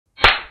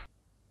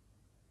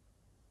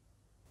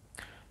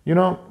You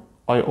know,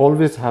 I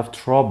always have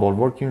trouble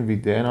working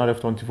with the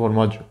NRF24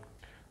 module.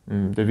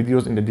 The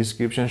videos in the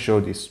description show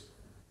this.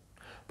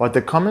 But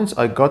the comments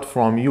I got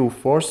from you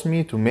forced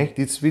me to make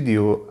this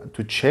video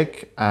to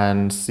check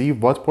and see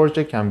what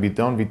project can be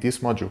done with this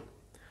module.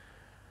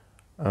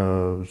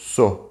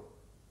 So,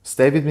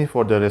 stay with me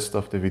for the rest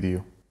of the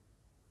video.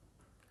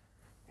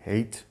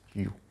 Hate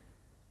you.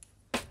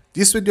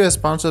 This video is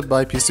sponsored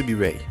by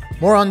PCBWay.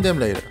 More on them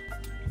later.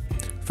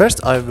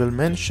 First, I will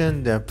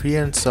mention the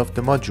appearance of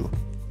the module,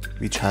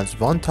 which has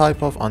one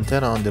type of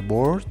antenna on the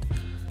board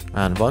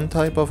and one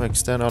type of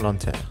external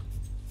antenna.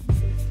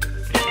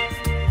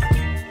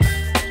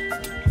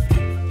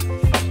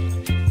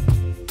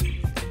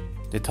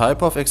 The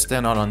type of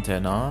external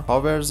antenna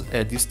covers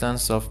a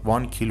distance of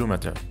 1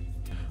 kilometer,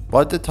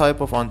 but the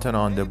type of antenna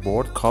on the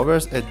board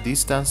covers a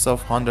distance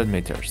of 100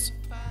 meters.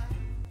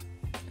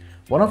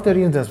 One of the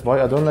reasons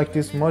why I don't like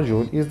this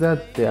module is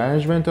that the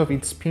arrangement of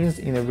its pins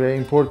is very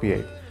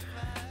inappropriate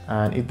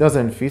and it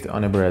doesn't fit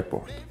on a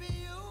breadboard.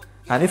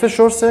 And if a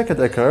short circuit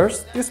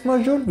occurs, this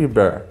module will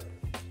burn.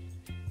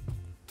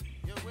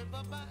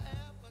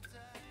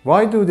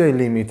 Why do they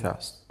limit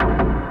us?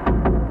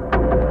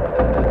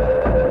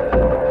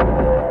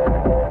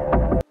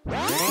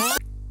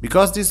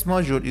 Because this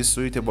module is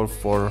suitable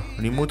for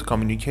remote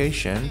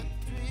communication,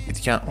 it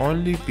can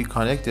only be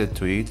connected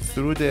to it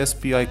through the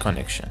SPI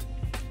connection.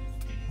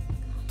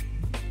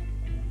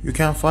 You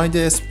can find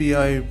the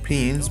SPI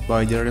pins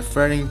by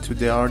referring to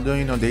the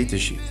Arduino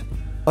datasheet,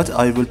 but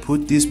I will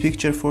put this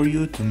picture for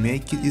you to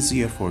make it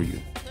easier for you.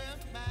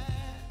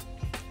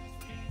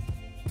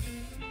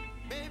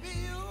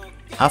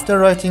 After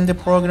writing the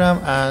program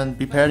and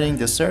preparing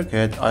the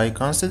circuit, I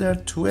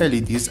considered two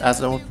LEDs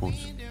as output.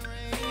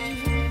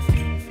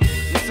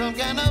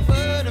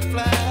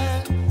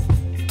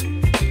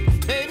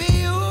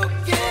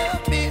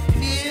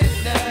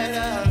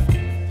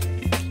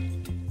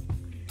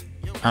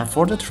 And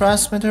for the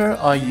transmitter,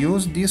 I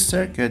used this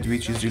circuit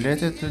which is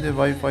related to the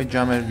Wi-Fi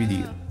jammer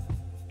video.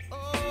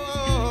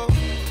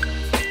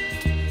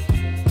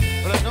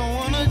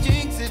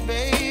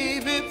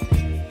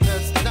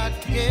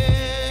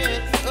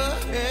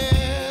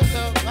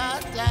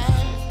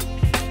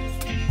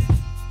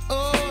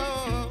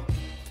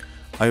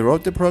 I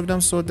wrote the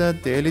program so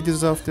that the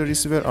LEDs of the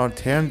receiver are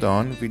turned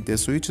on with the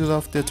switches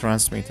of the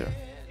transmitter.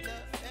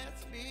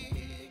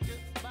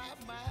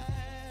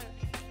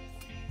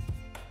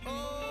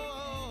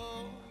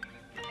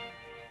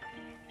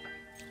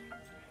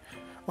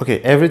 Okay,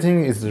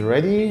 everything is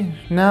ready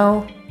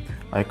now.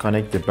 I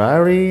connect the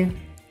battery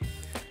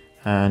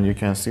and you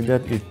can see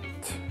that it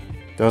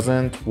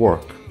doesn't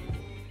work.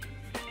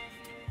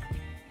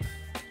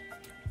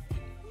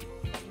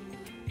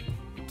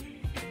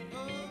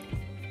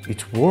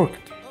 It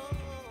worked.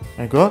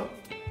 My God.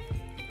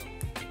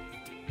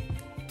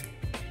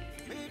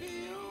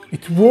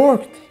 It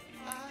worked.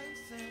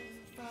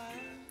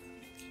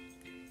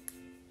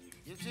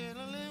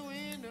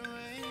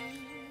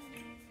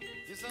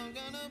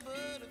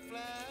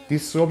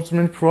 This solves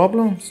many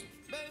problems.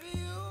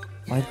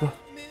 My God.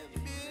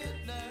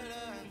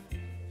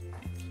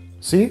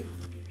 See?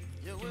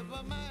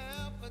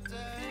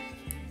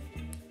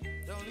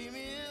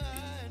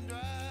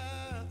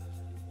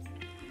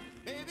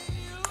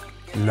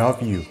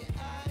 Love you.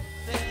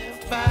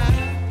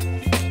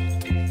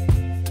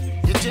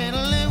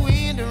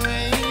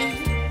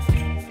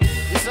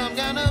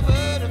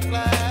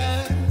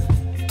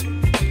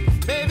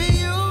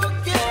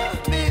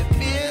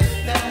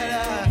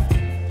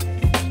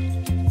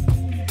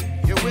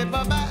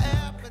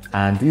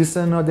 And this is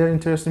another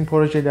interesting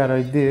project that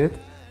I did.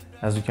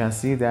 As you can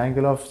see, the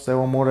angle of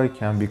servo motor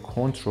can be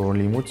controlled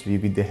remotely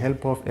with the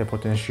help of a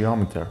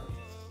potentiometer.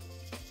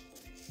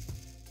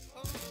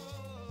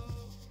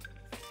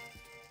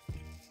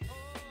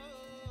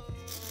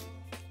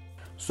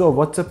 So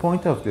what's the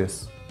point of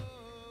this?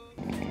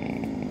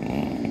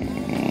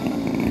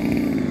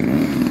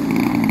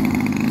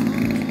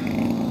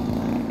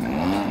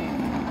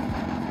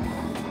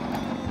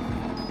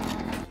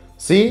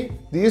 See,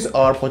 these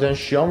are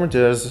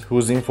potentiometers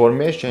whose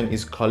information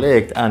is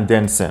collected and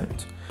then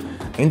sent.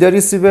 In the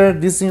receiver,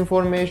 this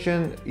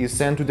information is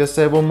sent to the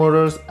servo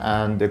motors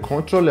and the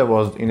control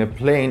levels in a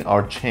plane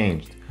are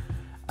changed.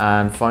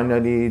 And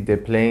finally, the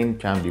plane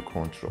can be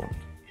controlled.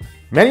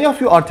 Many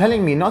of you are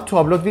telling me not to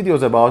upload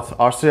videos about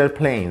RCR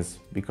planes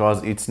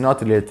because it's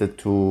not related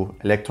to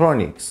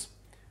electronics.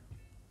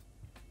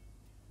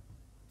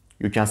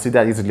 You can see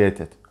that it's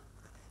related.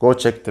 Go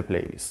check the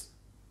playlist.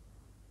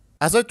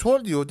 As I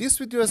told you, this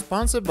video is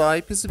sponsored by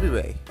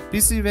PCBWay.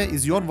 PCBWay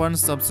is your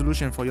one-stop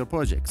solution for your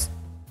projects.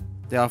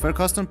 They offer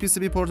custom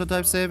PCB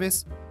prototype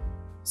service,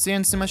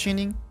 CNC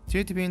machining,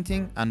 3D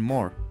printing, and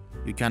more.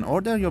 You can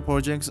order your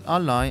projects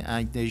online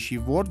and they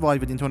ship worldwide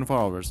within 24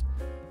 hours.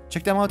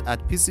 Check them out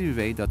at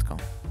PCBWay.com.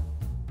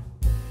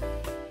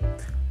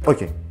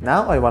 Okay,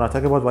 now I want to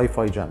talk about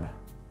Wi-Fi jammer.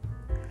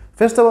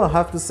 First of all, I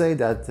have to say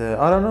that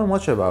I don't know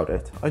much about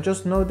it. I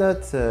just know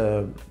that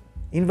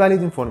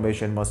invalid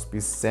information must be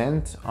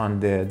sent on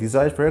the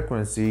desired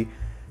frequency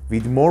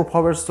with more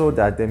power so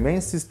that the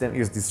main system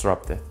is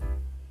disrupted.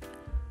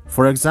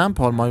 For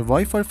example, my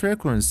Wi-Fi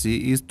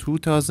frequency is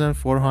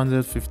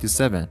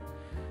 2457.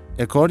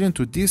 According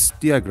to this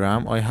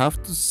diagram, I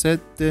have to set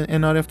the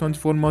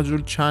NRF24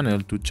 module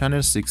channel to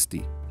channel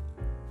 60.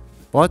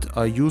 But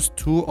I use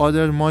two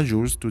other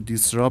modules to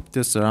disrupt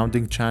the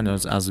surrounding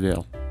channels as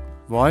well.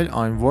 While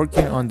I'm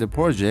working on the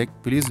project,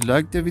 please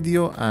like the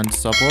video and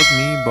support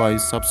me by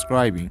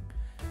subscribing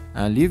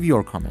and leave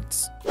your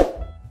comments.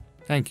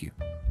 Thank you.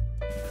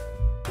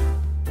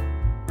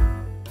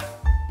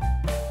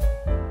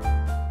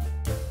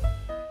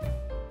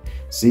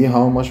 See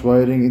how much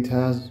wiring it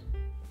has?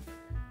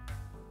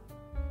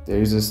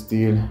 There is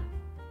still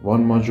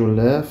one module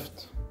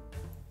left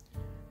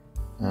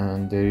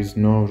and there is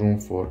no room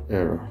for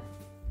error.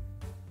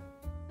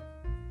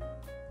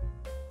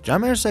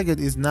 Jammer socket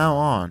is now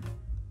on.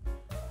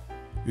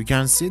 You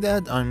can see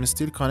that I'm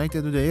still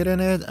connected to the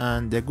internet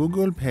and the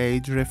Google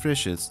page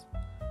refreshes.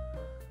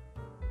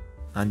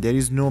 And there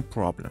is no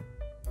problem.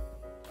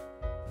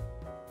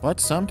 But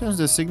sometimes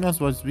the signal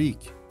was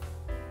weak.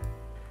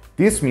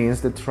 This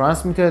means the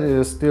transmitter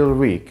is still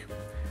weak.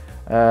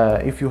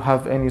 If you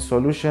have any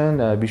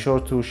solution, be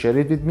sure to share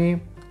it with me.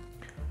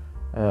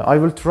 I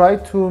will try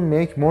to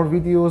make more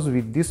videos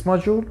with this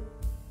module.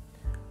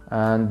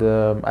 And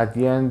at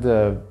the end,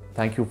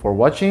 thank you for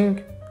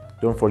watching.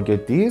 Don't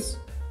forget this.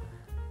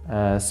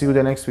 See you in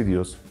the next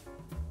videos.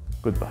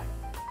 Goodbye.